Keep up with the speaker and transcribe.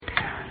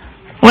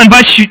I'll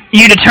invite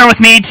you to turn with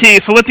me to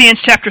Philippians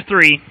chapter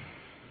 3.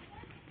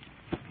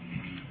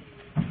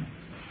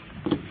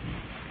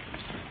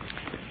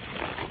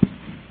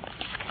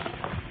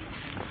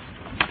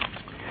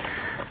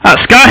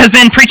 Scott has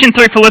been preaching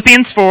through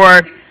Philippians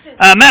for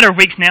a matter of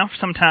weeks now, for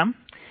some time.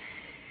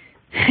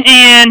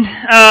 And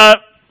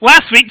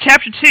last week,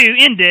 chapter 2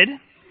 ended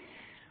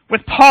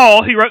with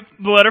Paul, who wrote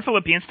the letter of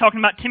Philippians, talking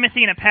about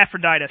Timothy and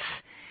Epaphroditus.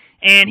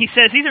 And he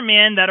says these are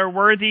men that are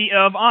worthy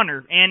of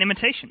honor and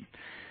imitation.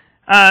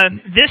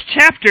 This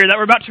chapter that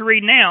we're about to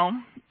read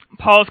now,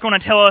 Paul's going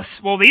to tell us,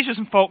 well, these are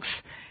some folks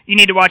you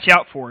need to watch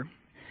out for.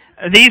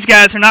 These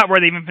guys are not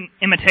worthy of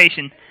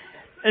imitation.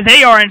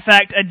 They are, in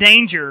fact, a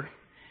danger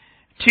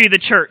to the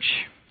church.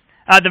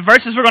 The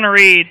verses we're going to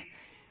read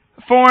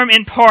form,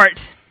 in part,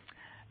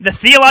 the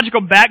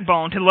theological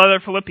backbone to the letter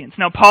of Philippians.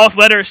 Now, Paul's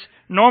letters,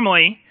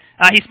 normally,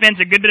 he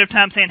spends a good bit of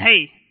time saying,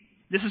 hey,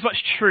 this is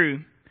what's true.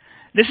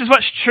 This is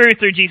what's true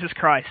through Jesus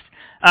Christ.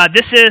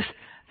 This is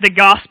the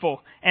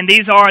gospel, and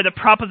these are the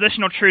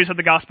propositional truths of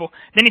the gospel.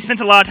 Then he spends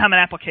a lot of time in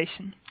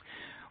application.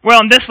 Well,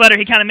 in this letter,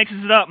 he kind of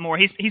mixes it up more.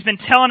 He's been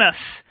telling us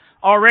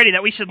already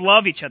that we should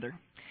love each other.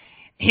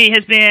 He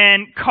has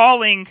been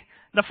calling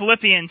the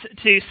Philippians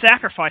to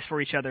sacrifice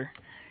for each other.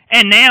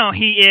 And now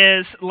he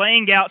is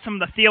laying out some of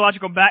the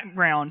theological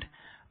background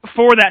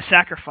for that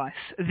sacrifice.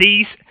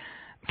 These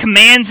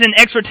commands and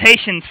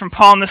exhortations from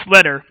Paul in this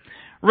letter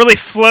really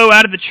flow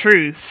out of the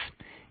truths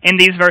in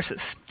these verses.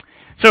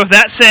 So with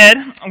that said,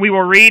 we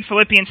will read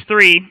Philippians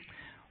 3,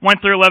 1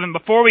 through 11.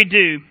 Before we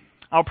do,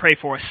 I'll pray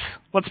for us.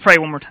 Let's pray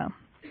one more time.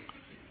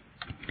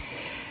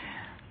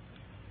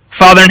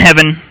 Father in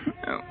heaven,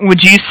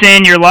 would you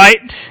send your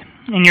light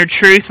and your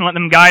truth and let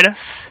them guide us?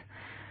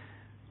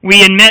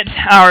 We admit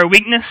our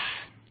weakness.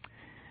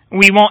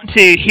 We want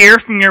to hear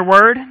from your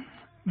word,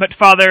 but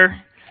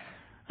Father,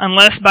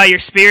 unless by your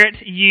Spirit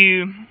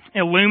you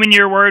illumine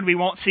your word, we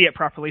won't see it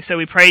properly. So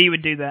we pray you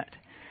would do that.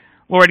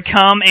 Lord,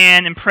 come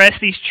and impress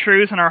these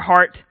truths on our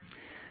heart,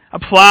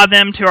 apply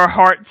them to our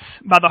hearts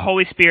by the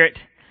Holy Spirit,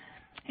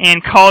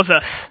 and cause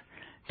us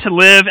to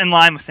live in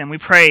line with them. We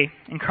pray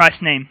in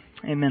Christ's name.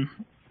 Amen.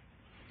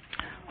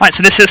 All right,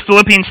 so this is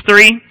Philippians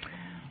 3,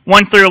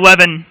 1 through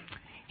 11.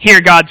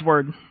 Hear God's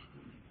word.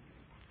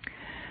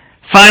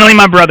 Finally,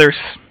 my brothers,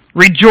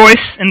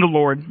 rejoice in the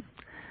Lord.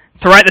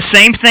 To write the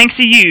same things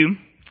to you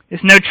is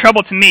no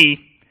trouble to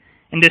me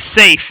and is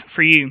safe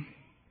for you.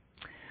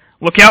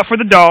 Look out for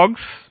the dogs.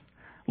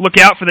 Look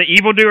out for the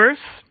evildoers.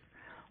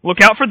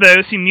 Look out for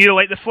those who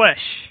mutilate the flesh.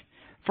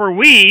 For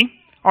we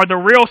are the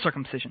real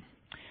circumcision,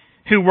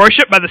 who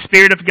worship by the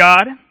Spirit of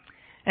God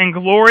and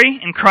glory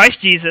in Christ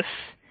Jesus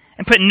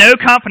and put no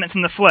confidence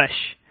in the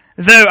flesh,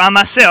 though I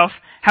myself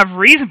have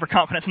reason for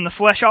confidence in the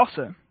flesh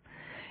also.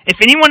 If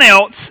anyone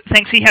else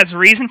thinks he has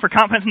reason for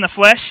confidence in the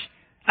flesh,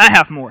 I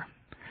have more.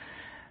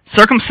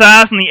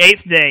 Circumcised on the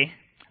 8th day,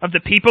 of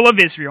the people of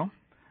Israel,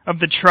 of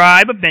the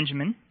tribe of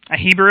Benjamin, a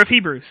Hebrew of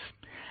Hebrews.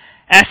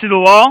 As to the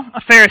law, a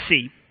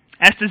Pharisee.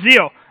 As to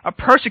zeal, a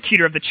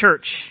persecutor of the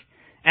church.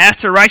 As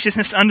to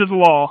righteousness under the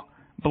law,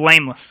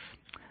 blameless.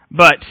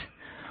 But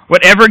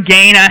whatever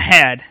gain I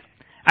had,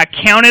 I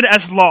counted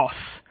as loss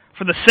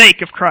for the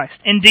sake of Christ.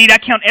 Indeed, I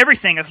count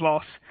everything as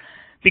loss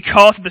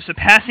because of the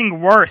surpassing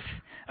worth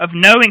of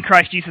knowing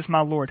Christ Jesus my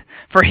Lord.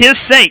 For his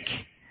sake,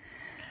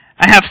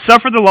 I have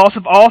suffered the loss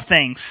of all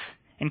things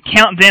and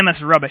count them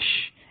as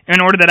rubbish, in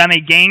order that I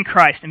may gain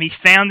Christ and be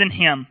found in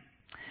him,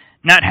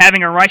 not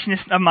having a righteousness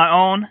of my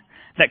own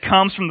that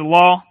comes from the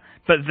law,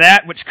 but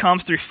that which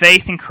comes through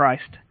faith in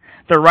Christ,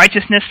 the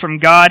righteousness from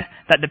God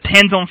that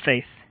depends on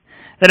faith,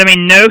 that I may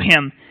know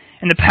him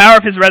and the power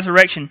of his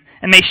resurrection,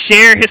 and may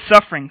share his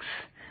sufferings,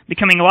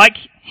 becoming like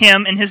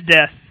him in his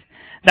death,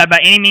 that by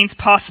any means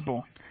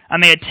possible I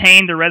may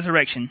attain the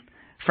resurrection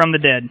from the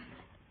dead.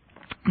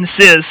 And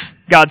this is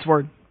God's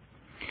word.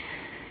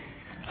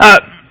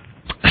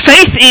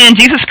 Faith in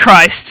Jesus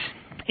Christ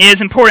is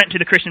important to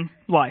the Christian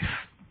life.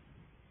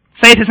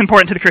 Faith is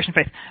important to the Christian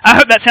faith. I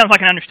hope that sounds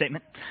like an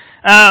understatement.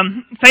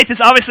 Faith is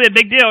obviously a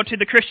big deal to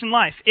the Christian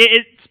life.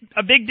 It's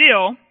a big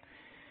deal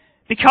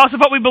because of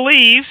what we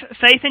believe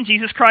faith in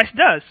Jesus Christ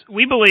does.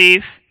 We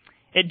believe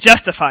it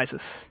justifies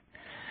us.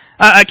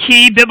 A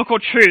key biblical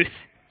truth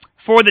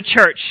for the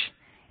church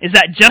is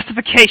that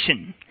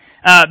justification,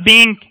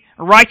 being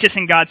righteous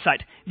in God's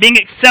sight, being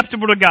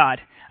acceptable to God,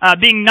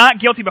 being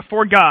not guilty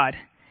before God,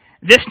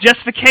 this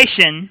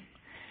justification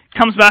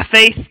comes by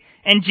faith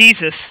in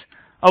Jesus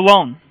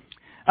alone.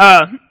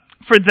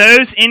 For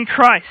those in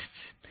Christ,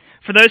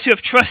 for those who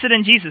have trusted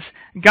in Jesus,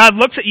 God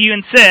looks at you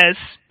and says,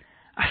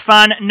 I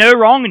find no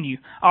wrong in you.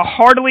 I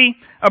heartily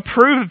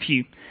approve of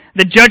you.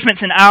 The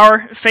judgment's in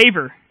our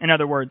favor, in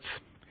other words.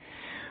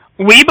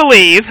 We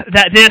believe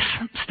that this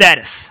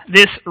status,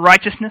 this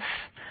righteousness,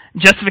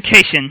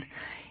 justification,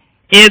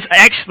 is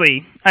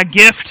actually a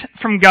gift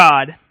from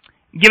God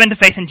given to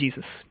faith in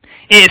Jesus.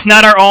 It's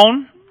not our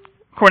own,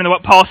 according to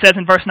what Paul says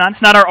in verse 9.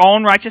 It's not our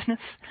own righteousness.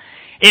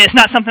 It's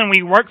not something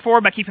we work for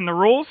by keeping the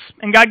rules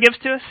and God gives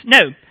to us.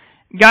 No,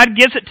 God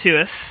gives it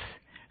to us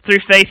through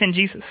faith in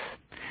Jesus.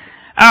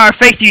 Our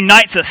faith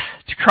unites us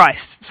to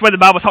Christ. That's the way the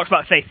Bible talks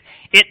about faith.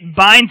 It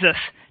binds us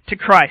to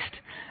Christ.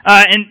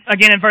 And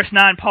again, in verse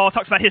 9, Paul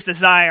talks about his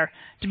desire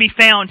to be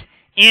found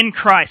in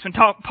Christ. When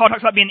Paul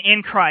talks about being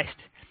in Christ,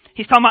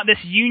 he's talking about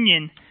this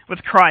union with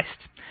Christ.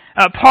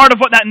 Part of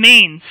what that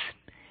means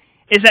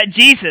is that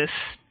Jesus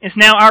is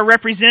now our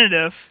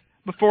representative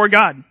before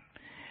God.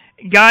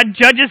 God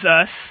judges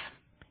us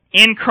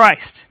in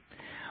Christ.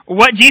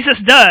 What Jesus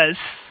does,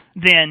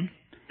 then,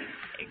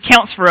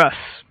 counts for us.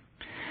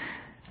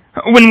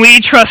 When we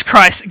trust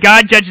Christ,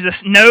 God judges us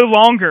no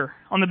longer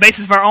on the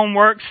basis of our own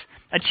works,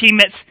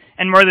 achievements,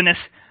 and worthiness,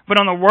 but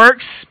on the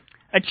works,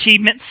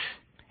 achievements,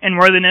 and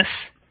worthiness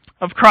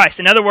of Christ.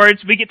 In other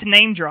words, we get to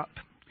name drop.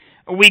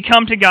 We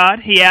come to God,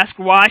 He asks,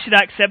 why should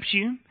I accept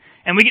you?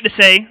 And we get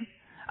to say,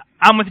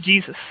 I'm with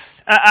Jesus.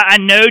 I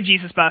know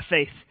Jesus by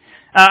faith.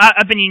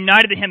 I've been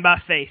united to Him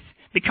by faith.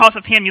 Because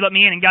of Him, you let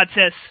me in. And God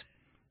says,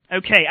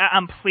 okay,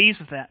 I'm pleased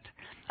with that.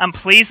 I'm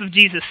pleased with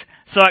Jesus,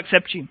 so I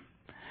accept you.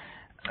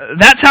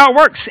 That's how it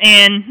works.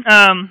 And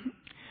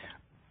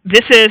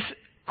this is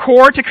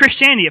core to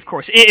Christianity, of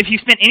course. If you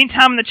spent any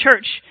time in the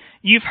church,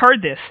 you've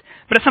heard this.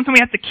 But it's something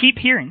we have to keep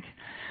hearing.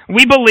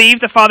 We believe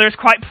the Father is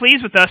quite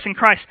pleased with us in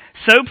Christ.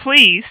 So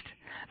pleased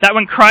that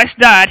when Christ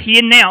died, He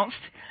announced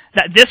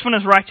that this one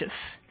is righteous.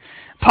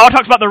 Paul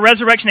talks about the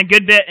resurrection a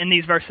good bit in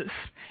these verses.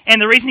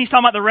 And the reason he's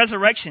talking about the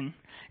resurrection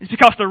is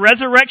because the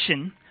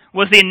resurrection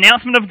was the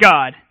announcement of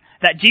God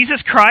that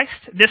Jesus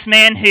Christ, this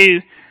man who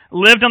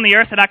lived on the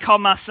earth that I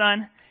called my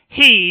son,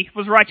 He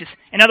was righteous.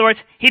 In other words,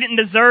 He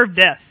didn't deserve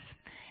death.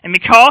 And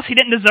because He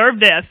didn't deserve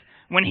death,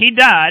 when He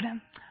died,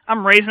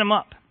 I'm raising Him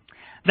up.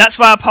 That's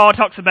why Paul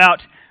talks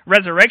about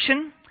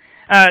resurrection.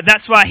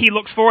 That's why he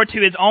looks forward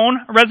to his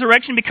own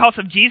resurrection because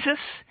of Jesus.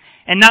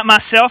 And not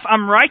myself,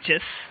 I'm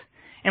righteous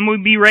and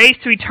will be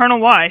raised to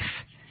eternal life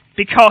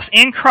because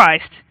in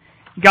Christ,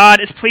 God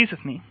is pleased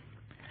with me.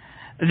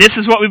 This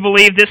is what we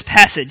believe this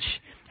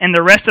passage and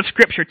the rest of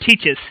Scripture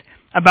teaches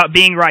about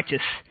being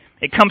righteous.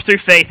 It comes through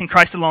faith in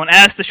Christ alone.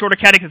 As the Shorter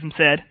Catechism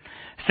said,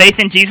 faith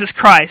in Jesus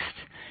Christ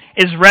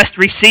is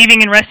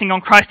receiving and resting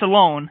on Christ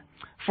alone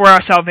for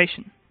our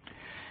salvation.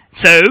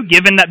 So,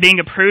 given that being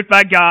approved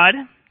by God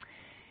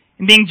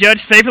and being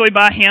judged favorably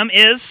by Him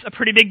is a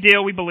pretty big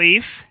deal, we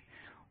believe,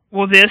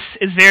 well, this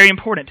is very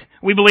important.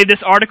 We believe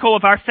this article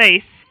of our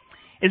faith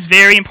is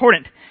very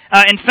important.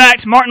 In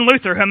fact, Martin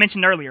Luther, who I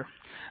mentioned earlier,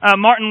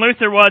 Martin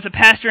Luther was a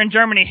pastor in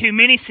Germany who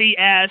many see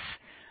as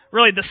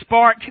really the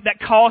spark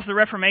that caused the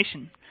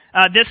Reformation.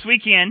 This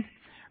weekend,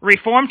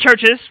 Reformed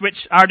churches, which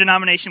our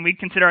denomination, we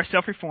consider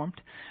ourselves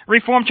Reformed,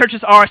 Reformed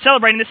churches are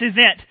celebrating this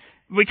event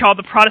we call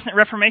the Protestant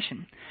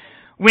Reformation.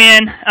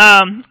 When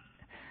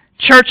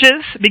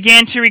churches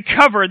began to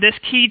recover this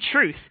key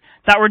truth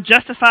that we're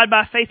justified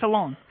by faith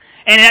alone.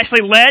 And it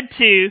actually led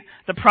to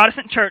the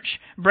Protestant church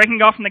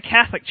breaking off from the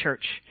Catholic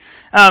Church.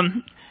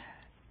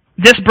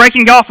 This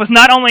breaking off was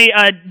not only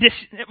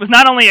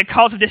a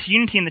cause of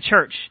disunity in the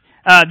church.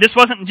 This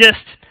wasn't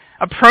just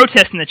a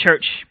protest in the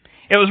church.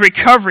 It was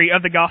recovery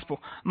of the gospel.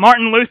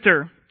 Martin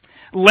Luther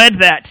led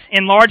that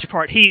in large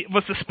part. He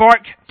was the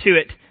spark to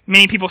it,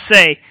 many people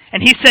say.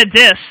 And he said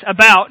this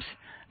about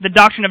the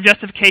doctrine of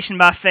justification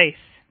by faith.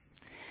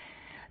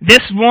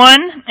 This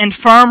one and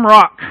firm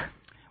rock,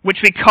 which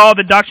we call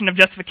the doctrine of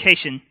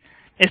justification,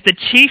 is the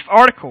chief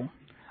article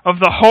of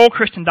the whole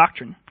Christian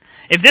doctrine.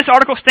 If this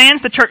article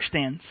stands, the church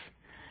stands.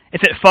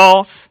 If it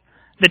falls,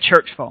 the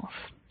church falls.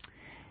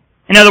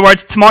 In other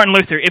words, to Martin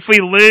Luther, if we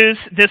lose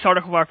this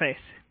article of our faith,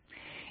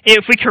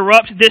 if we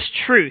corrupt this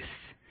truth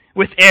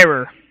with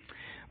error,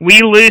 we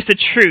lose the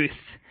truth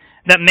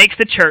that makes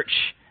the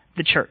church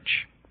the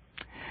church.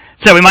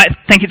 So we might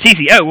think it's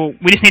easy. Oh, well,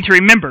 we just need to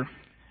remember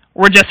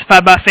we're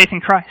justified by faith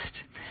in Christ.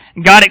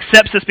 God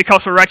accepts us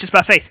because we're righteous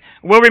by faith.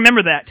 We'll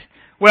remember that.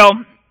 Well,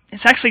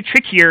 it's actually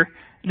trickier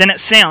than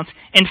it sounds.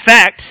 In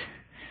fact,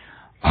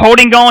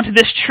 holding on to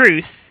this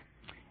truth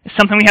is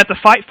something we have to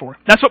fight for.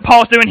 That's what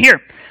Paul's doing here.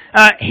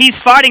 He's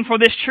fighting for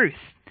this truth.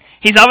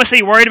 He's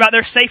obviously worried about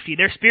their safety,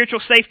 their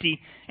spiritual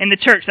safety in the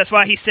church. That's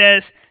why he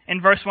says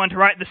in verse 1, to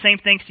write the same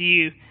things to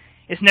you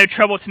is no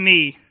trouble to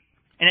me,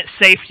 and it's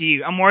safe to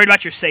you. I'm worried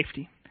about your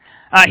safety.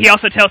 He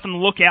also tells them to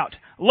look out.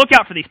 Look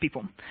out for these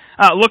people.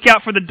 Look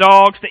out for the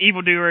dogs, the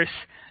evildoers,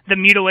 the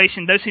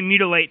mutilation, those who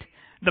mutilate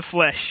the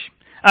flesh.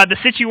 The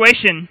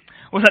situation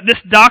was that this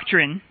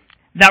doctrine,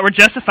 that we're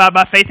justified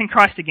by faith in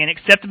Christ again,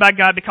 accepted by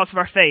God because of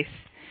our faith,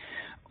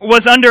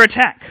 was under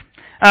attack.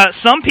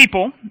 Some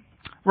people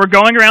were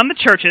going around the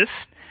churches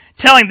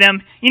telling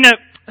them,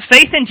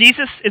 faith in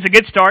Jesus is a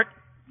good start.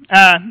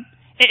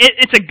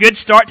 It's a good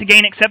start to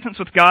gain acceptance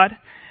with God.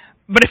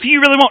 But if you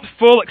really want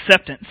full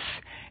acceptance,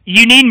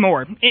 you need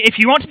more. If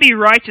you want to be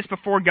righteous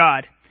before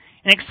God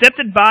and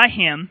accepted by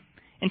Him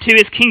into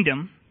His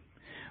kingdom,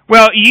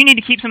 well, you need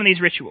to keep some of these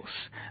rituals.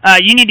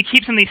 You need to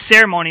keep some of these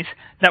ceremonies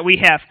that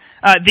we have.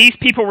 These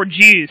people were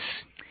Jews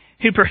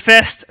who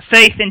professed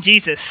faith in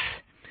Jesus,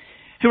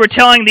 who were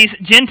telling these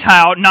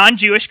Gentile,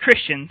 non-Jewish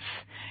Christians,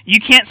 you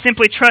can't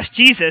simply trust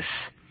Jesus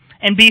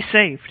and be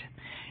saved.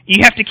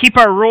 You have to keep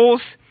our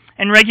rules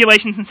and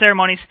regulations and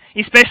ceremonies,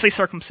 especially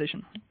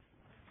circumcision.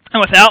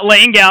 And without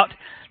laying out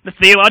the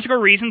theological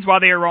reasons why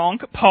they are wrong,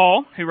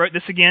 Paul, who wrote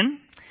this again,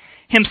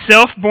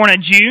 himself born a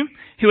Jew,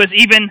 who was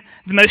even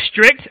the most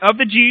strict of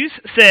the Jews,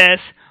 says,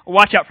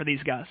 watch out for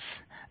these guys.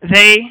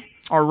 They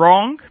are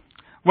wrong.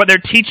 What they're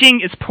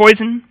teaching is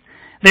poison.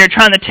 They are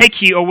trying to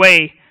take you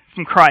away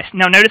from Christ.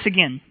 Now notice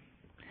again,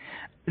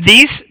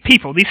 these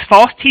people, these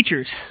false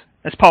teachers,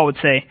 as Paul would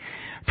say,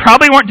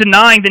 probably weren't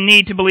denying the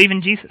need to believe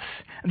in Jesus.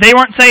 They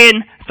weren't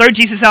saying, throw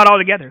Jesus out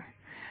altogether.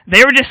 They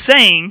were just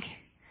saying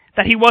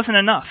that he wasn't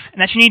enough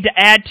and that you need to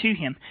add to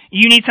him.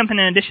 You need something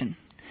in addition.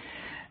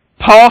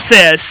 Paul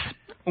says,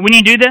 when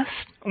you do this,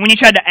 when you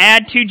try to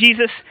add to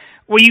Jesus,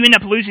 well, you end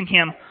up losing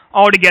him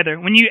altogether.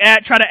 When you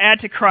try to add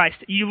to Christ,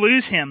 you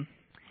lose him,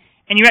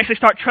 and you actually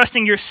start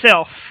trusting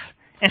yourself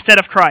instead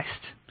of Christ.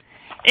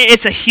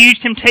 It's a huge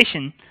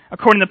temptation,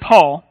 according to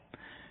Paul,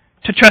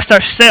 to trust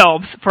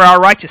ourselves for our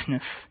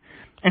righteousness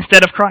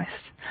instead of Christ.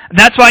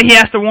 That's why he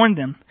has to warn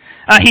them.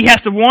 He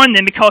has to warn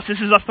them because this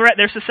is a threat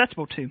they're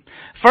susceptible to.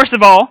 First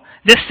of all,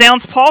 this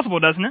sounds plausible,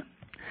 doesn't it?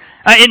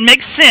 It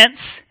makes sense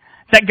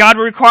that God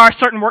will require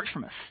certain works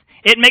from us.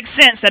 It makes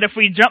sense that if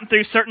we jump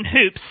through certain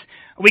hoops,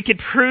 we could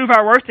prove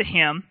our worth to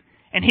him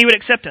and he would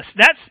accept us.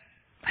 That's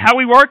how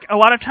we work a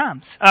lot of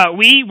times.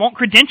 We want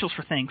credentials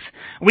for things.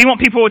 We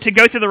want people to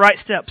go through the right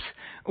steps.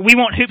 We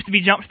want hoops to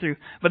be jumped through.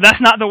 But that's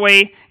not the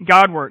way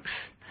God works.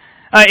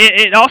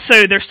 It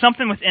also, there's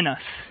something within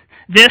us.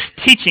 This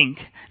teaching,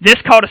 this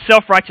call to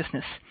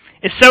self-righteousness,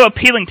 is so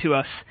appealing to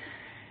us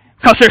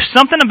because there's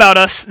something about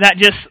us that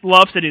just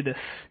loves to do this.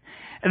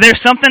 There's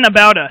something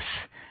about us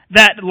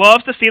that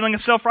loves the feeling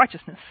of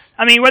self-righteousness.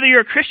 I mean, whether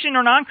you're a Christian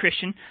or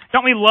non-Christian,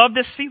 don't we love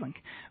this feeling?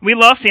 We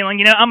love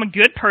feeling, I'm a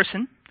good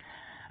person.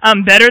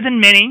 I'm better than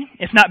many,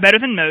 if not better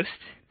than most.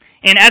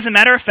 And as a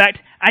matter of fact,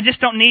 I just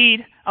don't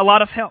need a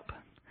lot of help.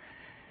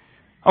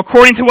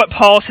 According to what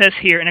Paul says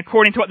here, and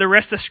according to what the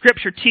rest of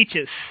Scripture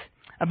teaches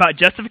about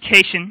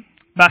justification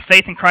by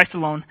faith in Christ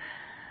alone,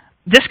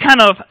 this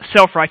kind of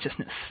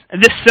self-righteousness,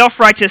 this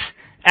self-righteous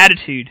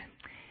attitude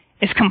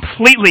is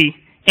completely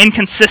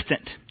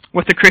inconsistent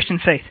with the Christian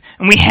faith.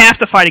 And we have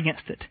to fight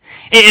against it.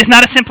 It is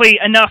not simply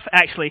enough,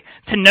 actually,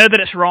 to know that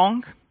it's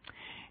wrong.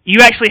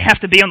 You actually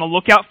have to be on the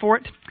lookout for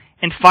it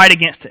and fight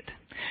against it.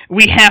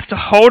 We have to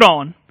hold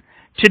on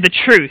to the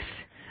truth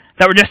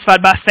that we're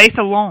justified by faith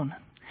alone.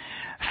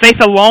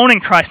 Faith alone in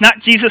Christ,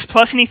 not Jesus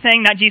plus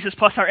anything, not Jesus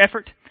plus our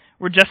effort.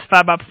 We're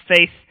justified by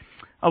faith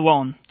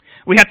alone.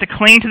 We have to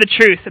cling to the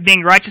truth of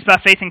being righteous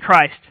by faith in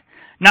Christ,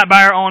 not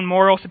by our own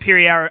moral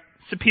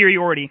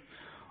superiority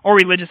or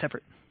religious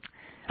effort.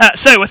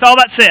 So, with all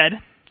that said,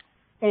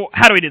 well,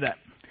 how do we do that?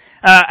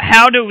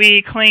 How do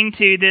we cling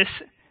to this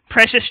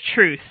precious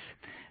truth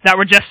that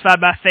we're justified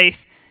by faith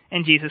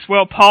in Jesus?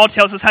 Well, Paul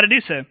tells us how to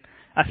do so,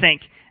 I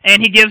think.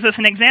 And he gives us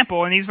an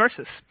example in these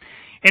verses.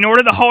 In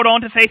order to hold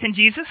on to faith in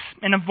Jesus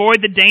and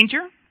avoid the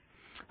danger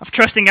of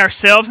trusting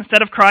ourselves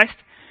instead of Christ,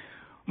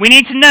 we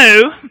need to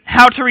know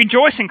how to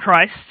rejoice in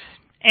Christ,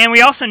 and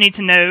we also need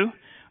to know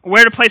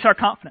where to place our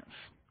confidence.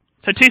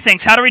 So two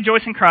things, how to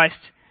rejoice in Christ,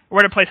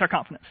 where to place our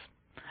confidence.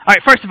 All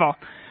right, first of all,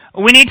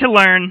 we need to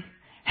learn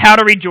how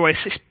to rejoice,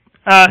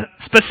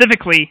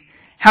 specifically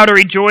how to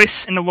rejoice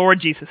in the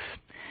Lord Jesus.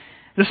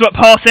 This is what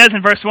Paul says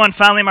in verse 1,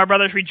 finally, my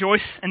brothers,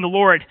 rejoice in the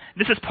Lord.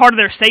 This is part of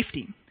their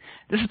safety.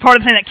 This is part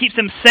of the thing that keeps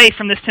them safe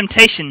from this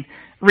temptation.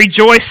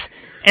 Rejoice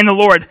in the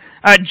Lord.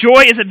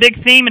 Joy is a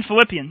big theme in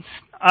Philippians.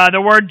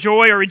 The word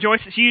joy or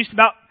rejoice is used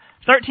about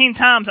 13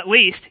 times at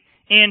least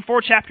in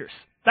 4 chapters.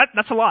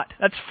 That's a lot.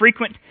 That's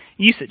frequent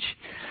usage.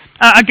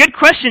 A good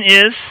question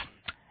is,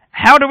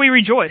 how do we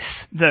rejoice,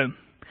 though?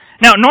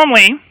 Now,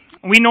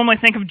 we normally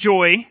think of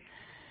joy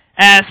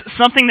as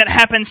something that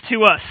happens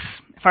to us.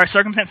 If our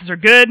circumstances are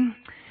good,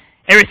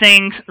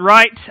 everything's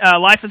right,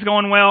 life is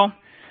going well,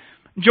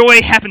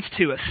 joy happens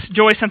to us.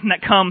 Joy is something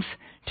that comes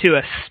to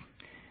us.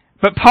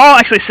 But Paul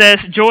actually says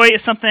joy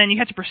is something you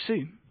have to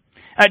pursue.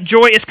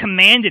 Joy is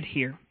commanded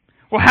here.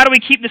 Well, how do we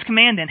keep this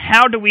command then?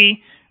 How do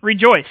we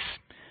rejoice?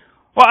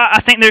 Well,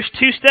 I think there's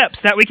 2 steps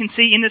that we can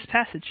see in this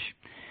passage.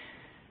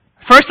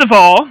 First of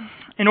all,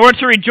 in order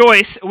to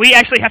rejoice, we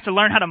actually have to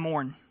learn how to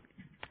mourn.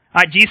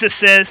 Jesus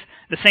says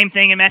the same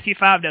thing in Matthew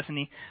 5, doesn't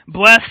he?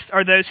 Blessed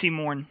are those who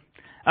mourn.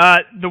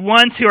 The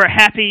ones who are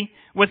happy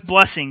with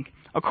blessing,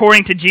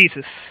 according to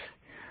Jesus,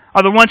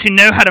 are the ones who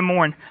know how to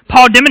mourn.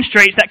 Paul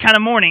demonstrates that kind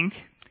of mourning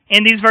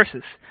in these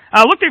verses.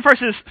 Look through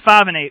verses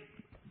 5 and 8.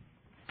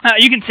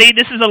 You can see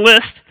this is a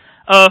list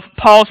of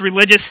Paul's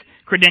religious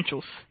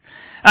credentials.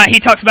 He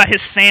talks about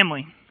his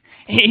family.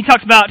 He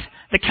talks about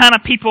the kind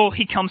of people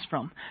he comes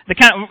from.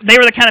 They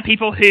were the kind of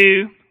people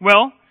who,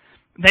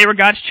 they were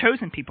God's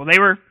chosen people. He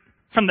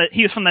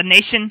was from the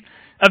nation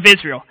of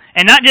Israel.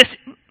 And not just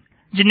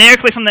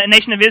generically from the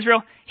nation of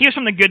Israel, he was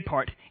from the good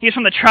part. He was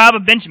from the tribe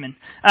of Benjamin.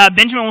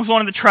 Benjamin was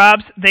one of the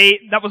tribes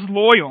that was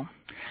loyal.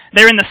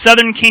 They were in the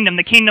southern kingdom,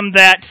 the kingdom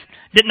that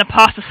didn't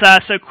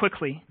apostatize so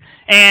quickly.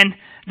 And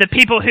the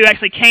people who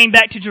actually came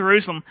back to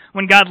Jerusalem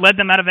when God led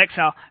them out of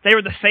exile, they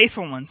were the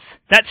faithful ones.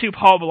 That's who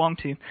Paul belonged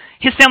to.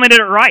 His family did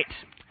it right.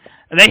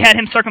 They had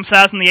him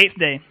circumcised on the 8th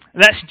day.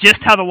 That's just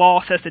how the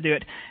law says to do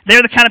it.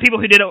 They're the kind of people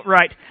who did it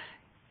right.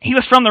 He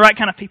was from the right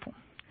kind of people.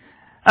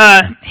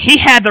 He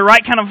had the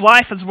right kind of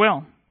life as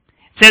well.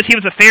 It says he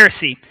was a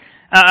Pharisee.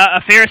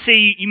 A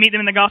Pharisee, you meet them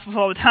in the Gospels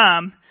all the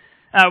time.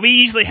 We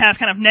usually have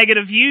kind of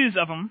negative views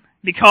of them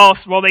because,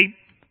 well, they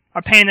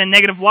are painted in a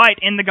negative light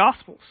in the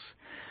Gospels.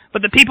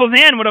 But the people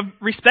then would have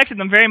respected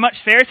them very much.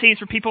 Pharisees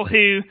were people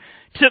who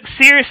took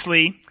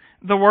seriously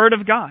the Word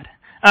of God.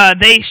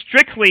 They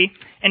strictly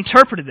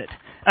interpreted it.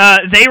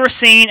 They were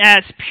seen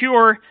as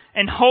pure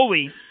and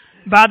holy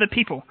by the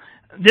people.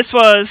 This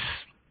was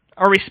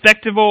a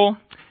respectable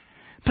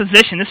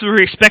position. This was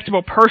a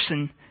respectable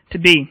person to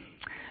be.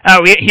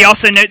 He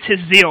also notes his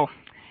zeal.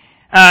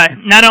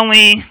 Not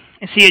only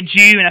is he a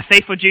Jew and a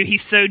faithful Jew,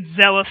 he's so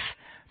zealous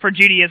for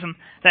Judaism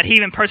that he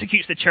even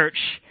persecutes the church.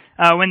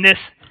 When this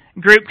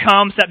group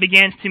comes that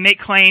begins to make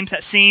claims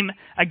that seem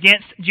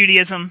against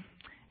Judaism,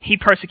 he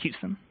persecutes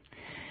them.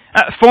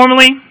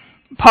 Formally,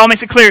 Paul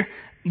makes it clear,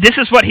 this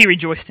is what he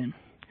rejoiced in.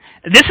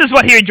 This is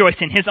what he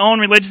rejoiced in, his own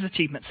religious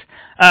achievements.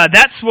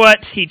 That's what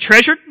he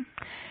treasured.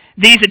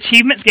 These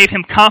achievements gave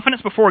him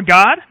confidence before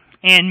God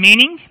and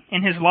meaning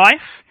in his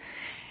life.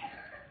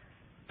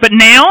 But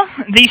now,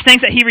 these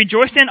things that he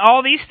rejoiced in,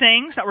 all these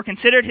things that were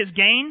considered his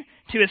gain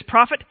to his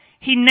profit,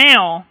 he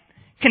now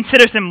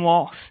considers them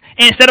loss.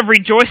 And instead of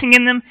rejoicing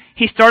in them,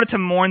 he started to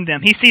mourn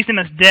them. He sees them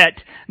as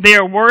debt. They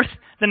are worse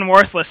than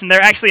worthless, and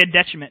they're actually a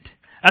detriment.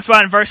 That's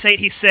why in verse 8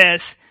 he says,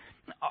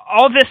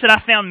 all this that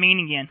I found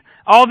meaning in,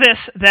 all this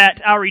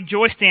that I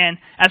rejoiced in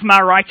as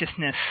my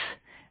righteousness,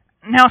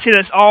 now see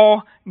that's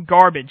all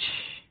garbage.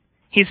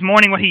 He's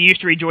mourning what he used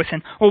to rejoice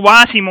in. Well,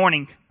 why is he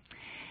mourning?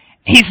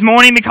 He's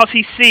mourning because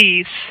he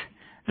sees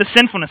the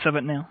sinfulness of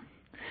it now.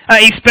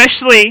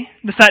 Especially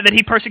the fact that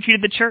he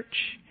persecuted the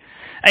church.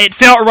 It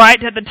felt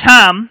right at the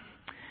time,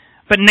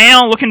 but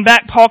now, looking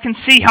back, Paul can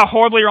see how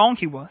horribly wrong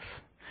he was.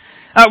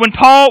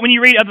 When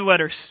you read other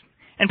letters,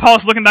 and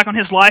Paul's looking back on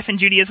his life in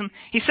Judaism,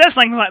 he says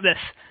things like this.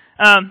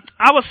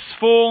 I was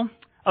full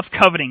of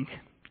coveting.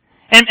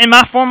 And in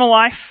my former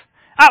life,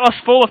 I was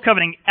full of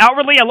coveting.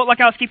 Outwardly, I looked like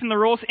I was keeping the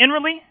rules.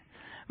 Inwardly,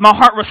 my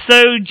heart was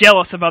so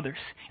jealous of others,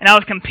 and I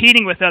was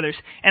competing with others,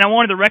 and I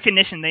wanted the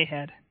recognition they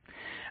had.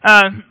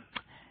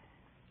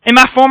 In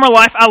my former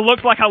life, I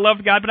looked like I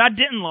loved God, but I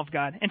didn't love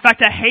God. In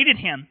fact, I hated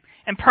Him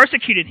and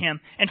persecuted Him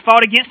and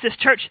fought against His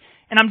church,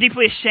 and I'm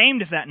deeply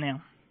ashamed of that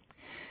now.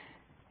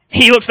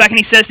 He looks back and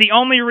he says, the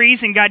only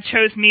reason God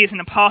chose me as an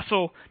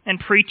apostle and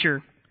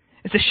preacher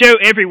is to show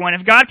everyone,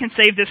 if God can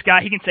save this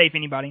guy, He can save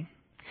anybody.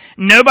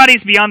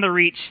 Nobody's beyond the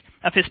reach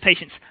of His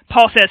patience.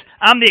 Paul says,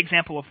 I'm the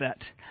example of that.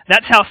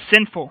 That's how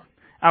sinful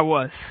I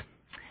was.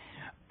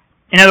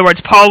 In other words,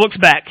 Paul looks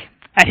back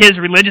at his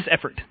religious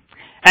effort,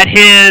 at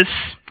his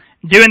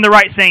doing the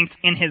right things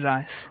in his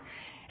eyes,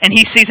 and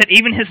he sees that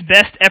even his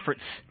best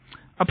efforts,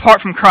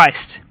 apart from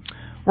Christ,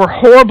 were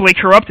horribly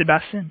corrupted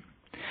by sin.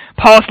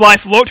 Paul's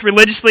life looked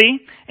religiously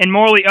and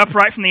morally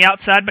upright from the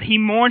outside, but he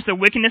mourns the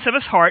wickedness of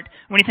his heart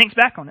when he thinks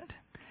back on it.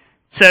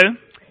 So,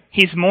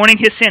 he's mourning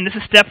his sin. This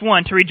is step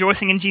one to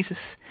rejoicing in Jesus.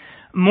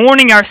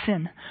 Mourning our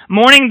sin.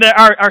 Mourning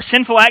our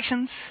sinful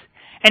actions,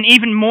 and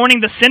even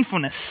mourning the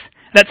sinfulness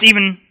that's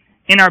even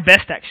in our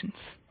best actions.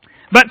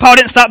 But Paul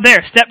didn't stop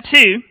there. Step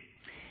two,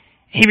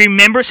 he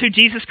remembers who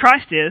Jesus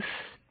Christ is,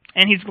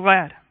 and he's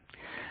glad.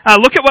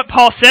 Look at what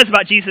Paul says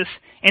about Jesus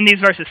in these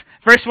verses.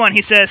 Verse 1,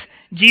 he says,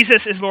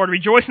 Jesus is Lord.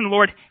 Rejoice in the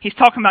Lord. He's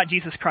talking about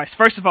Jesus Christ.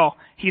 First of all,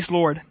 He's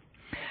Lord.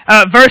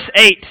 Verse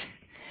 8,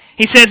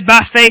 he says,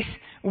 by faith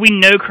we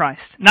know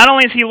Christ. Not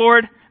only is He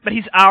Lord, but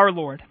He's our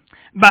Lord.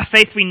 By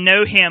faith we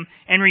know Him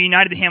and we're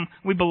united to Him.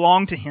 We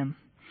belong to Him.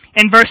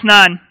 In verse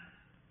 9,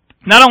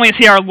 not only is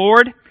He our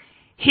Lord,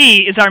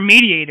 He is our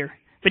mediator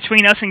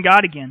between us and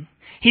God again.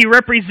 He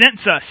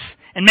represents us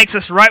and makes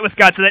us right with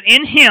God so that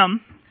in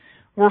Him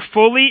we're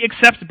fully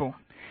acceptable,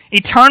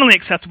 eternally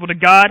acceptable to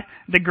God,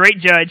 the great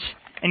Judge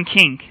and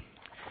King.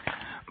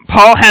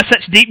 Paul has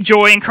such deep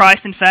joy in Christ,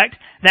 in fact,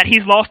 that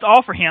he's lost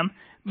all for Him,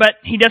 but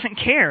he doesn't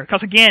care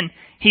because, again,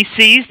 he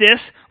sees this,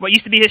 what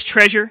used to be his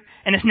treasure,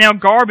 and it's now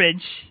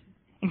garbage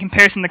in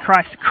comparison to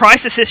Christ. Christ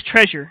is his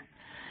treasure,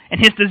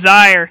 and his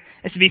desire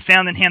is to be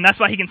found in Him. That's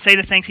why he can say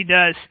the things he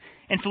does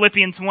in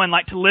Philippians 1,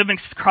 like to live is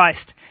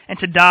Christ and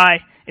to die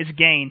is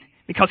gain,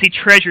 because he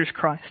treasures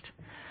Christ.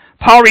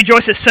 Paul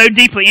rejoices so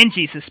deeply in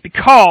Jesus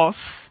because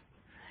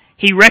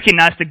he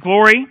recognized the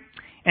glory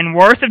and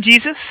worth of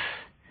Jesus,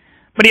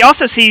 but he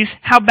also sees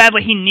how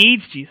badly he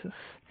needs Jesus.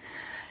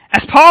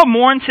 As Paul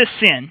mourns his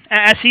sin,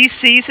 as he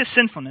sees his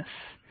sinfulness,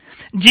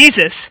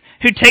 Jesus,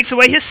 who takes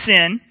away his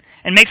sin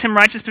and makes him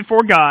righteous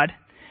before God,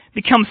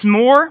 becomes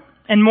more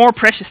and more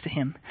precious to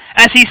him.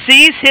 As he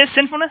sees his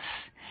sinfulness,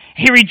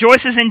 he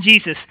rejoices in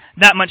Jesus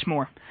that much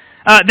more.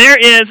 There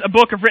is a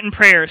book of written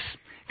prayers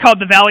called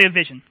The Valley of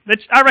Vision,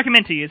 which I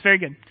recommend to you. It's very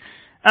good.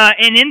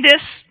 And in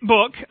this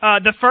book,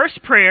 the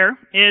first prayer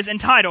is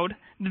entitled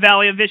The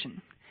Valley of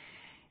Vision.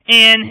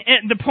 And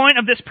the point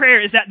of this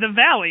prayer is that the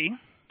valley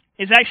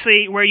is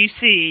actually where you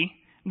see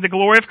the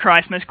glory of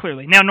Christ most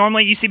clearly. Now,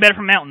 normally you see better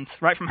from mountains,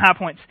 right, from high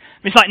points.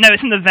 But it's like, no,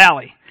 it's in the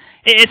valley.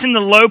 It's in the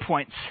low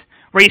points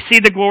where you see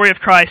the glory of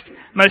Christ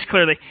most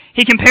clearly.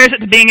 He compares it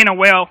to being in a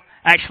well,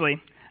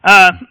 actually,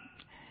 as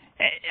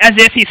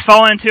if he's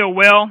fallen into a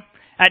well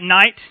at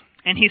night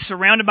and he's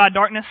surrounded by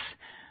darkness.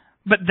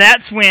 But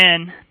that's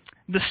when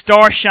the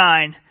stars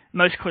shine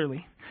most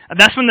clearly.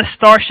 That's when the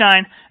stars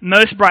shine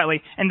most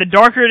brightly. And the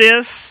darker it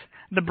is,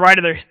 the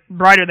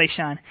brighter they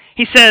shine.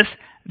 He says,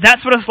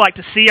 that's what it's like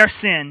to see our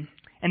sin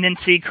and then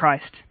see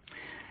Christ.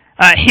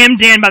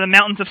 Hemmed in by the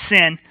mountains of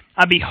sin,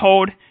 I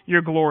behold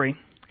your glory.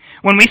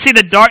 When we see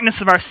the darkness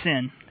of our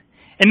sin,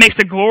 it makes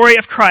the glory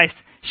of Christ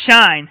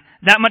shine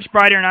that much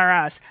brighter in our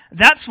eyes.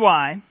 That's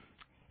why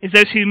it's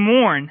those who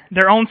mourn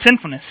their own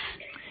sinfulness,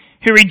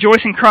 who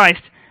rejoice in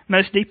Christ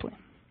most deeply.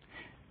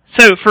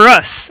 So for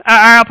us,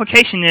 our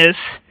application is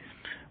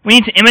we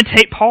need to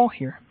imitate Paul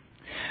here.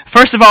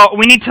 First of all,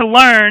 we need to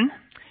learn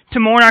to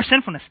mourn our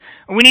sinfulness.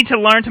 We need to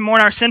learn to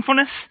mourn our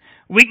sinfulness,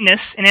 weakness,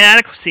 and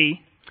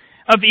inadequacy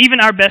of even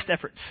our best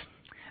efforts.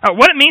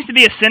 What it means to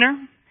be a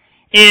sinner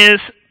is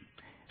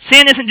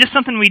sin isn't just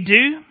something we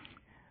do,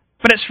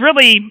 but it's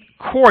really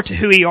core to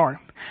who we are.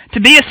 To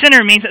be a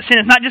sinner means that sin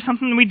is not just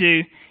something we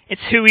do,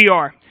 it's who we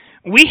are.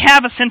 We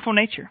have a sinful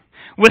nature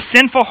with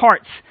sinful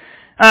hearts,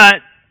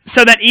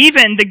 so that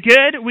even the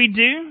good we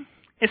do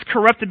is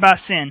corrupted by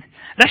sin.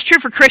 That's true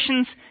for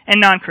Christians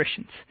and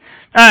non-Christians.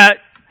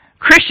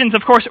 Christians,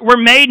 of course, we're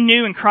made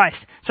new in Christ,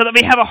 so that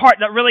we have a heart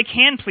that really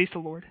can please the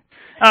Lord.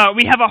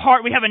 We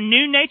have a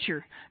new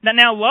nature that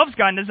now loves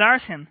God and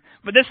desires Him.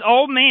 But this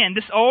old man,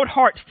 this old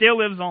heart still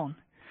lives on.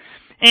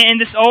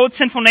 And this old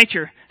sinful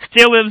nature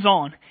still lives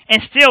on,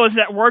 and still is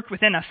at work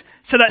within us,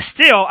 so that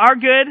still our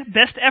good,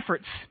 best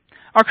efforts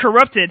are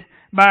corrupted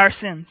by our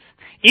sins.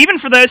 Even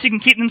for those who can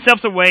keep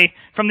themselves away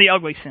from the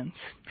ugly sins.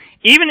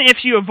 Even if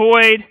you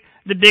avoid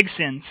the big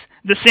sins,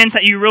 the sins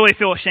that you really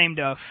feel ashamed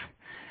of.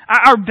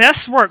 Our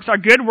best works, our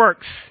good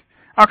works,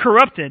 are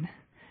corrupted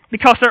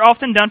because they're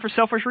often done for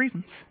selfish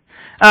reasons.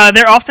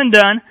 They're often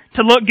done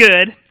to look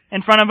good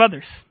in front of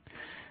others.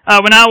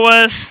 When I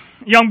was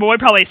a young boy,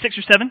 probably 6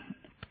 or 7,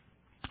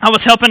 I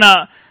was helping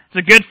a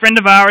good friend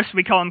of ours.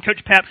 We call him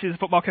Coach Paps. He's a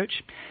football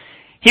coach.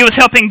 He was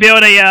helping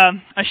build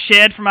a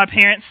shed for my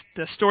parents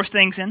to store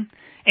things in.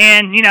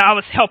 And, I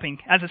was helping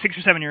as a 6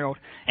 or 7-year-old.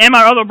 And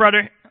my older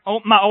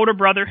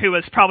brother, who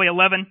was probably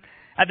 11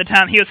 at the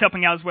time, he was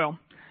helping out as well.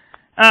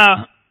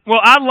 Well,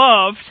 I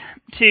loved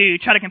to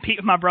try to compete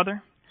with my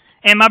brother.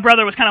 And my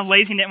brother was kind of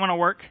lazy and didn't want to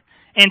work.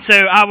 And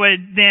so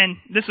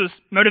this was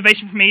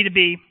motivation for me to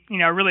be,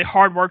 a really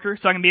hard worker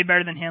so I can be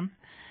better than him.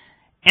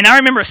 And I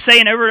remember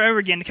saying over and over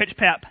again to Coach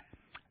Pap,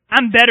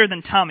 I'm better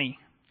than Tommy,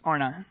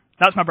 aren't I?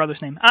 That was my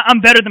brother's name.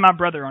 I'm better than my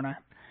brother, aren't I?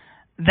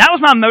 That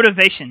was my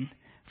motivation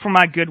for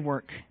my good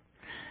work.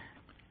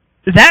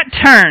 That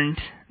turned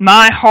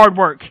my hard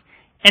work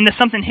into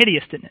something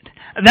hideous, didn't it?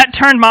 That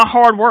turned my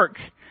hard work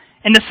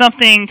into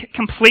something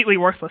completely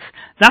worthless.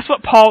 That's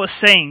what Paul is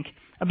saying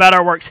about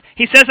our works.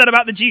 He says that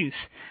about the Jews.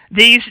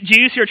 These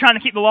Jews who are trying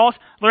to keep the laws,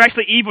 they're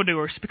actually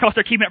evildoers because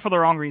they're keeping it for the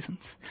wrong reasons.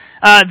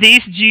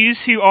 These Jews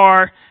who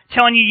are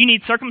telling you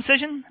need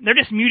circumcision, they're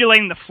just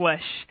mutilating the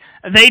flesh.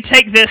 They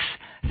take this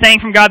thing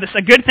from God that's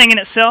a good thing in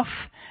itself,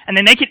 and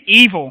they make it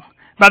evil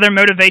by their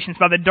motivations,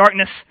 by the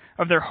darkness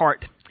of their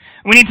heart.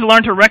 We need to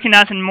learn to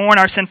recognize and mourn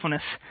our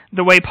sinfulness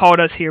the way Paul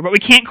does here, but we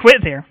can't quit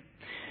there.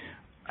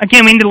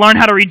 Again, we need to learn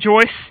how to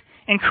rejoice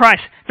in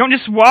Christ. Don't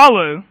just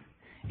wallow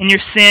in your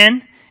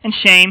sin and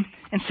shame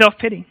and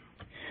self-pity.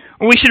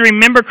 Well, we should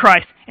remember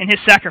Christ and His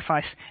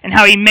sacrifice and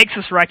how He makes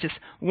us righteous,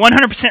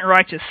 100%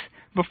 righteous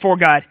before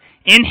God.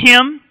 In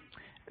Him,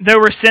 though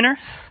we're sinners,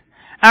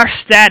 our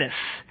status,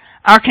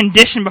 our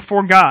condition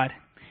before God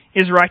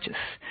is righteous.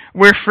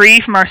 We're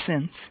free from our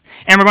sins,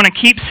 and we're going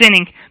to keep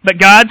sinning, but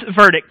God's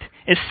verdict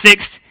is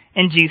fixed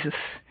in Jesus.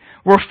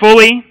 We're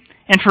fully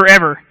and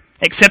forever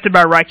accepted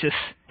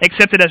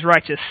as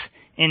righteous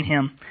in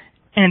Him.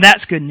 And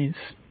that's good news.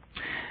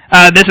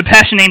 There's a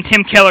pastor named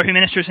Tim Keller who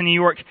ministers in New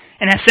York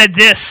and has said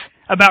this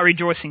about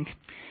rejoicing.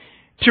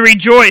 To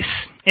rejoice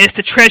is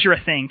to treasure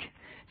a thing,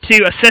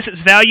 to assess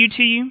its value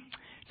to you,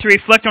 to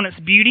reflect on its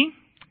beauty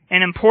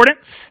and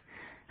importance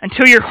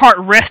until your heart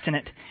rests in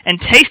it and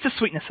tastes the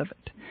sweetness of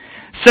it.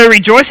 So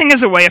rejoicing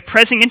is a way of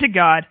pressing into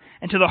God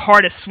until the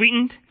heart is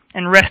sweetened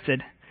and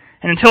rested,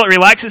 and until it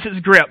relaxes its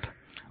grip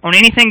on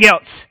anything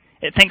else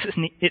it thinks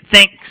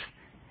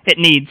it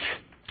needs.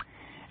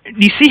 Do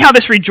you see how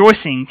this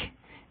rejoicing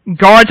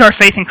guards our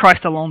faith in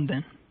Christ alone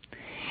then?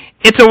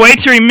 It's a way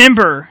to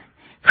remember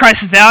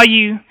Christ's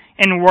value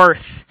and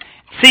worth.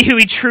 See who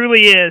He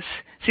truly is.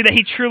 See that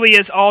He truly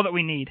is all that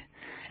we need.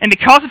 And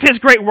because of His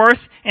great worth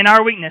and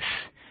our weakness,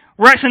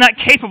 we're actually not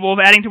capable of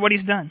adding to what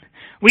He's done.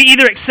 We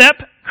either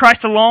accept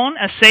Christ alone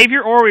as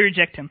Savior or we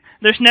reject Him.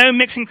 There's no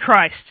mixing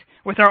Christ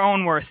with our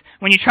own worth.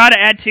 When you try to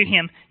add to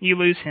Him, you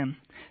lose Him.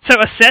 So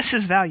assess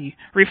His value.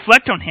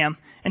 Reflect on Him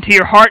until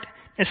your heart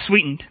is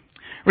sweetened.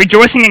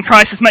 Rejoicing in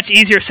Christ is much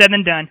easier said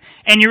than done,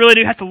 and you really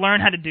do have to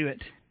learn how to do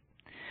it.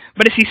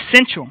 But it's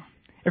essential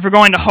if we're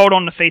going to hold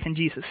on to faith in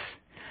Jesus.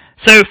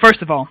 So,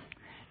 first of all,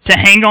 to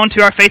hang on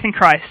to our faith in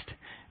Christ,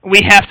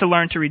 we have to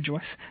learn to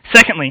rejoice.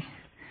 Secondly,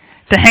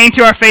 to hang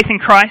to our faith in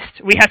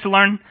Christ, we have to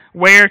learn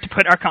where to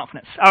put our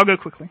confidence. I'll go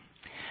quickly.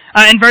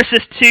 In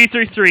verses 2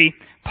 through 3,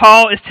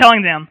 Paul is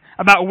telling them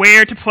about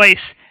where to place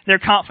their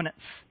confidence.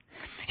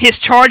 His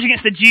charge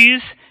against the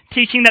Jews,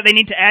 teaching that they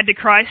need to add to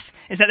Christ,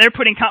 is that they're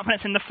putting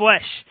confidence in the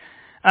flesh.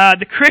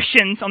 The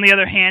Christians, on the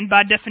other hand,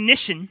 by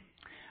definition,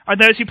 are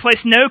those who place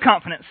no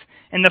confidence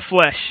in the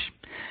flesh.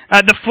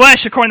 The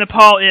flesh, according to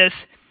Paul, is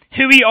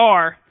who we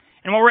are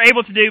and what we're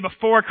able to do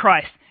before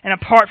Christ and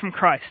apart from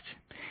Christ.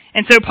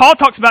 And so Paul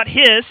talks about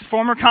his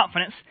former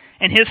confidence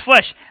in his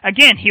flesh.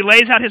 Again, he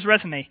lays out his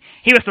resume.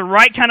 He was the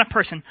right kind of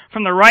person,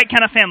 from the right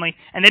kind of family,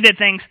 and they did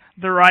things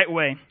the right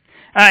way.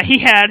 He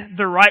had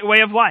the right way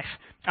of life.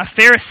 A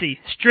Pharisee,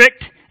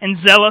 strict and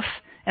zealous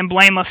and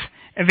blameless,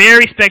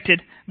 very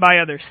respected by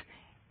others.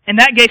 And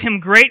that gave him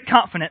great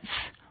confidence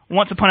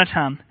once upon a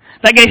time.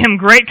 That gave him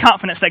great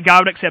confidence that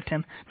God would accept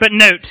him. But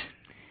note,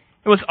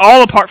 it was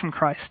all apart from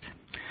Christ.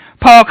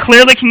 Paul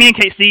clearly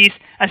communicates these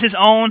as his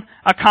own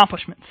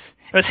accomplishments.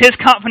 It was his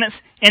confidence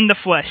in the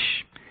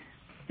flesh.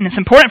 And it's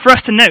important for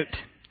us to note,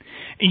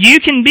 you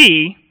can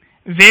be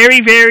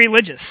very, very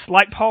religious,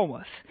 like Paul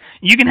was.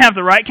 You can have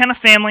the right kind of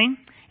family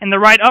and the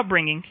right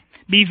upbringing,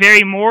 be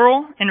very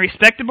moral and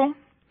respectable,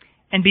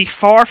 and be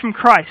far from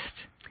Christ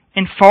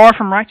and far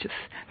from righteous.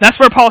 That's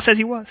where Paul says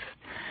he was.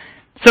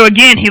 So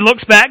again, he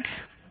looks back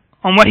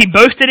on what he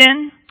boasted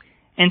in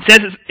and says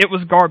it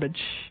was garbage.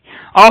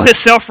 All his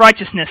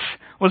self-righteousness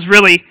was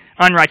really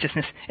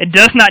unrighteousness. It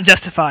does not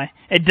justify.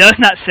 It does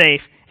not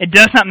save. It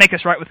does not make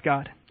us right with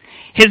God.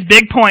 His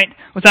big point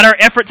was that our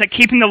efforts at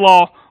keeping the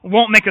law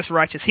won't make us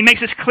righteous. He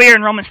makes this clear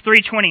in Romans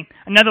 3:20,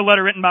 another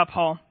letter written by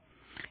Paul.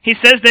 He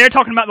says there,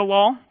 talking about the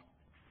law,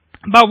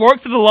 by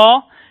works of the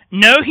law,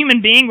 no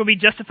human being will be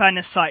justified in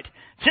his sight,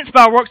 since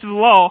by works of the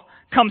law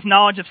comes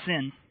knowledge of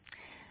sin.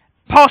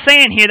 Paul's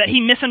saying here that he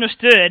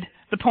misunderstood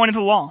the point of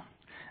the law.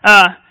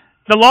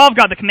 The law of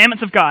God, the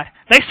commandments of God,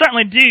 they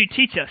certainly do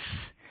teach us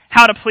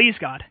how to please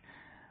God.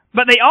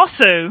 But they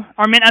also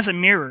are meant as a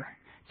mirror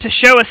to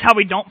show us how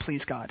we don't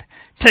please God,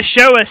 to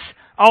show us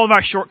all of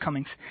our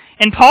shortcomings.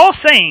 And Paul's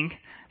saying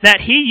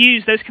that he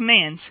used those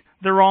commands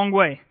the wrong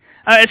way.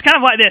 It's kind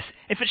of like this.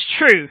 If it's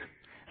true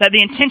that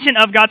the intention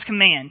of God's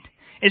command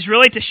is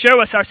really to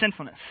show us our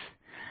sinfulness,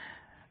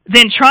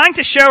 then trying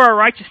to show our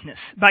righteousness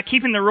by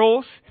keeping the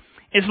rules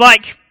is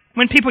like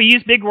when people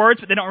use big words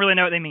but they don't really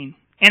know what they mean.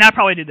 And I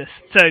probably do this,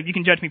 so you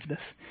can judge me for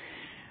this.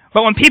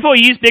 But when people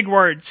use big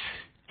words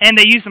and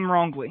they use them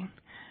wrongly,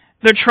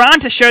 they're trying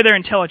to show their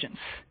intelligence,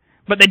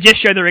 but they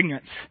just show their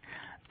ignorance.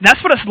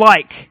 That's what it's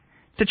like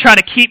to try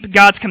to keep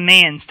God's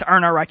commands to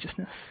earn our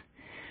righteousness.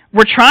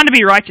 We're trying to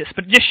be righteous,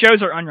 but it just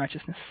shows our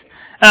unrighteousness.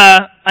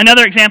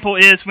 Another example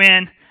is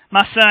when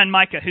my son,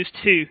 Micah, who's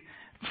 2,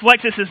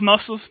 flexes his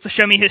muscles to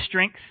show me his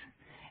strength.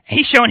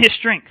 He's showing his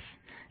strength,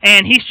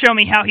 and he's showing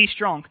me how he's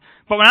strong.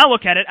 But when I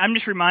look at it, I'm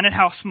just reminded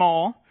how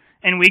small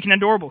and weak and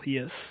adorable he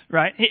is,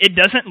 right? It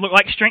doesn't look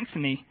like strength to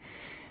me.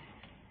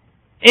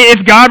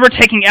 If God were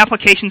taking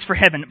applications for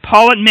heaven,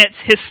 Paul admits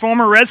his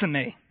former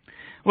resume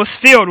was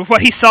filled with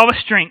what he saw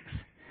as strength,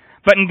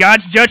 but in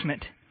God's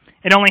judgment,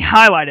 it only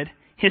highlighted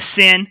his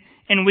sin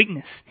and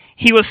weakness.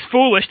 He was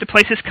foolish to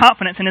place his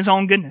confidence in his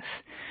own goodness.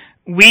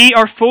 We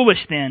are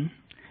foolish then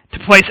to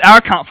place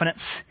our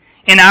confidence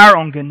in our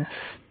own goodness.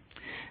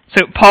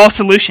 So Paul's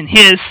solution,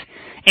 his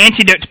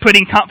antidote to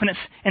putting confidence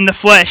in the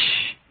flesh,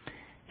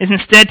 is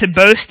instead to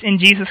boast in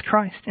Jesus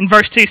Christ. In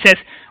verse 2 says,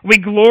 we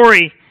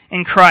glory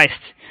in Christ.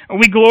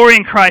 We glory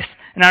in Christ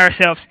and not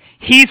ourselves.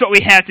 He's what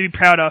we have to be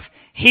proud of.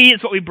 He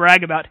is what we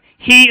brag about.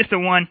 He is the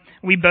one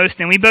we boast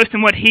in. We boast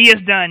in what He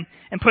has done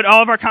and put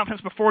all of our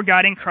confidence before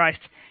God in Christ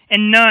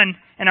and none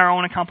in our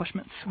own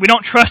accomplishments. We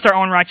don't trust our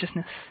own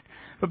righteousness,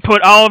 but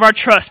put all of our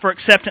trust for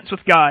acceptance with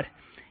God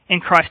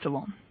in Christ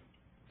alone.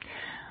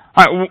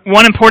 All right,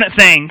 one important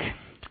thing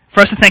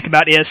for us to think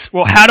about is,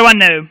 well, how do I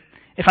know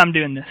if I'm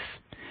doing this?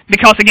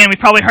 Because, again, we've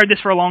probably heard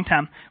this for a long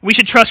time. We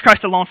should trust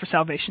Christ alone for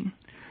salvation.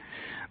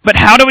 But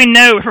how do we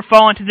know if we're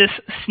falling into this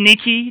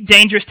sneaky,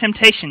 dangerous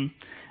temptation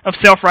of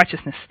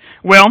self-righteousness?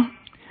 Well,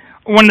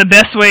 one of the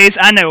best ways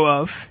I know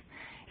of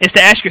is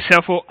to ask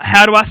yourself, well,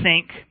 how do I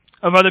think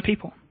of other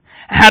people?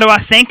 How do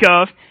I think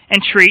of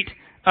and treat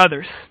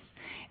others?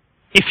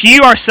 If you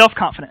are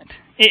self-confident,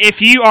 if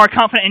you are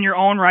confident in your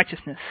own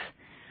righteousness,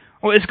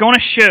 well, it's going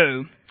to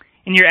show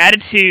in your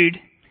attitude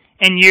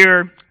and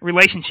your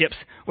relationships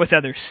with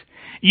others.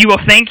 You will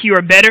think you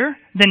are better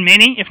than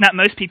many, if not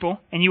most people,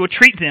 and you will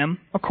treat them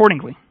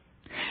accordingly.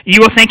 You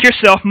will think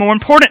yourself more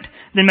important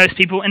than most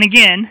people, and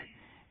again,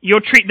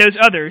 you'll treat those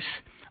others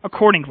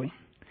accordingly.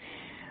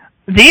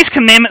 These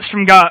commandments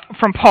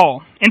from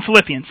Paul in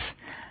Philippians,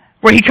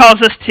 where he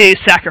calls us to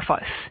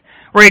sacrifice,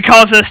 where he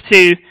calls us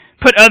to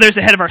put others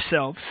ahead of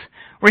ourselves,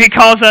 where he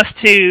calls us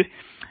to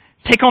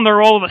take on the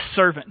role of a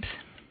servant,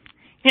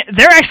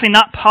 they're actually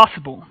not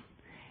possible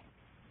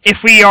if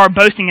we are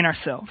boasting in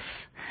ourselves.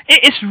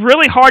 It's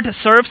really hard to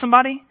serve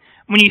somebody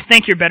when you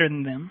think you're better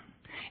than them.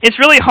 It's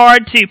really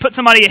hard to put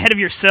somebody ahead of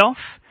yourself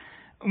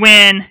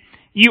when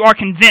you are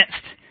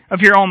convinced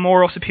of your own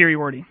moral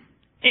superiority.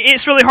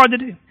 It's really hard to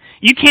do.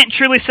 You can't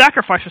truly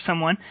sacrifice for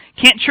someone,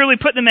 can't truly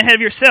put them ahead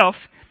of yourself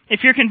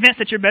if you're convinced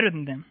that you're better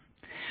than them.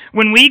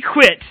 When we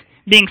quit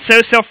being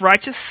so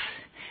self-righteous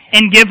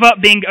and give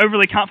up being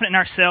overly confident in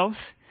ourselves,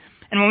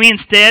 and when we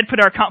instead put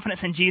our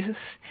confidence in Jesus,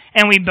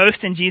 and we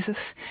boast in Jesus,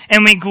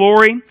 and we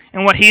glory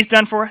in what He's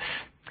done for us,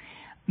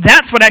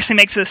 that's what actually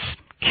makes us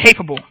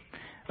capable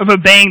of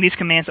obeying these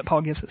commands that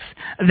Paul gives us.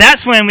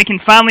 That's when we can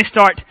finally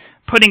start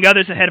putting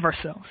others ahead of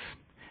ourselves.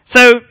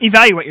 So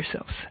evaluate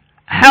yourselves.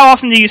 How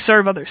often do you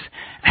serve others?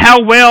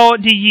 How well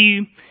do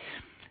you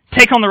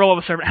take on the role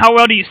of a servant? How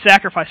well do you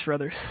sacrifice for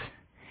others?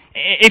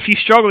 If you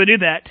struggle to do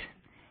that,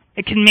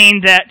 it can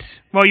mean that,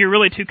 well, you're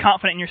really too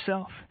confident in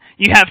yourself.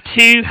 You have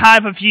too high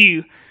of a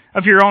view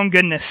of your own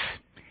goodness.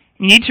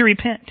 You need to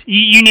repent.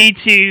 You need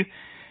to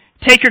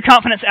take your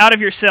confidence out of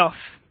yourself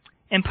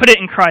and put it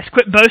in Christ.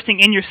 Quit boasting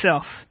in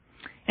yourself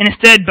and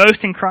instead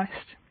boast in Christ.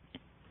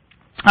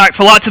 All right,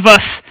 for lots of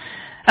us,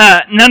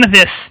 none of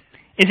this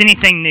is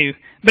anything new.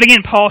 But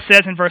again, Paul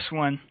says in verse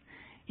 1,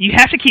 you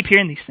have to keep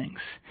hearing these things.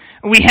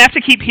 We have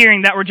to keep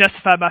hearing that we're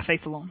justified by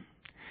faith alone.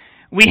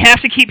 We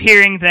have to keep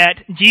hearing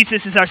that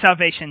Jesus is our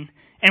salvation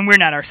and we're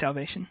not our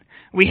salvation.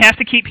 We have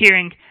to keep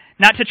hearing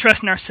not to trust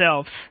in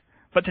ourselves,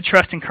 but to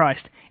trust in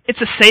Christ. It's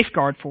a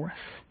safeguard for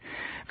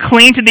us.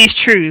 Cling to these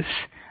truths.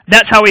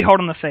 That's how we hold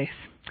on to faith.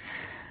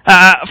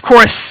 Of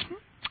course,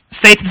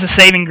 faith is a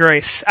saving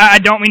grace. I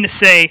don't mean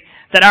to say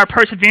that our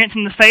perseverance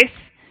in the faith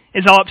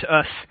is all up to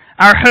us.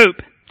 Our hope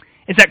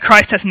is that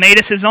Christ has made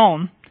us His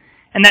own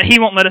and that He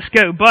won't let us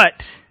go. But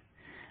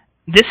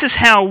this is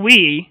how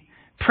we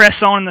press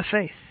on in the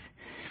faith.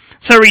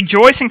 So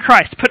rejoice in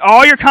Christ. Put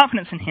all your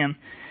confidence in Him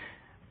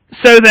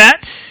so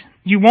that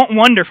you won't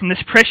wander from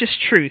this precious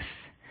truth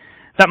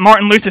that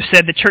Martin Luther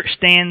said the church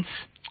stands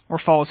or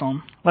falls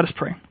on. Let us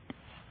pray.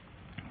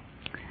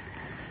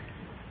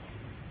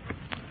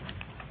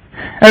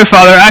 Oh,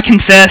 Father, I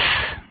confess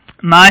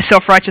my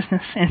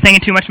self-righteousness and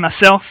thinking too much of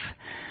myself.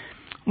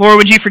 Lord,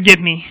 would you forgive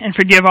me and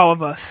forgive all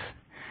of us?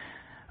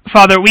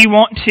 Father, we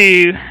want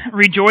to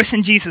rejoice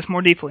in Jesus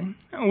more deeply.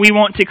 We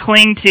want to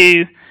cling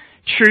to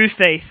true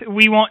faith.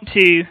 We want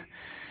to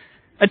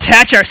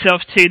attach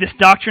ourselves to this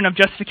doctrine of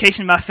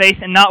justification by faith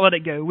and not let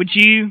it go. Would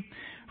you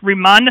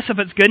remind us of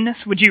its goodness?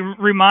 Would you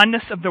remind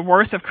us of the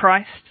worth of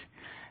Christ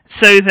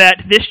so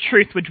that this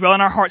truth would dwell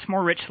in our hearts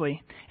more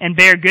richly and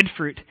bear good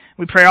fruit?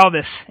 We pray all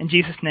this in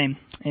Jesus' name.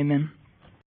 Amen.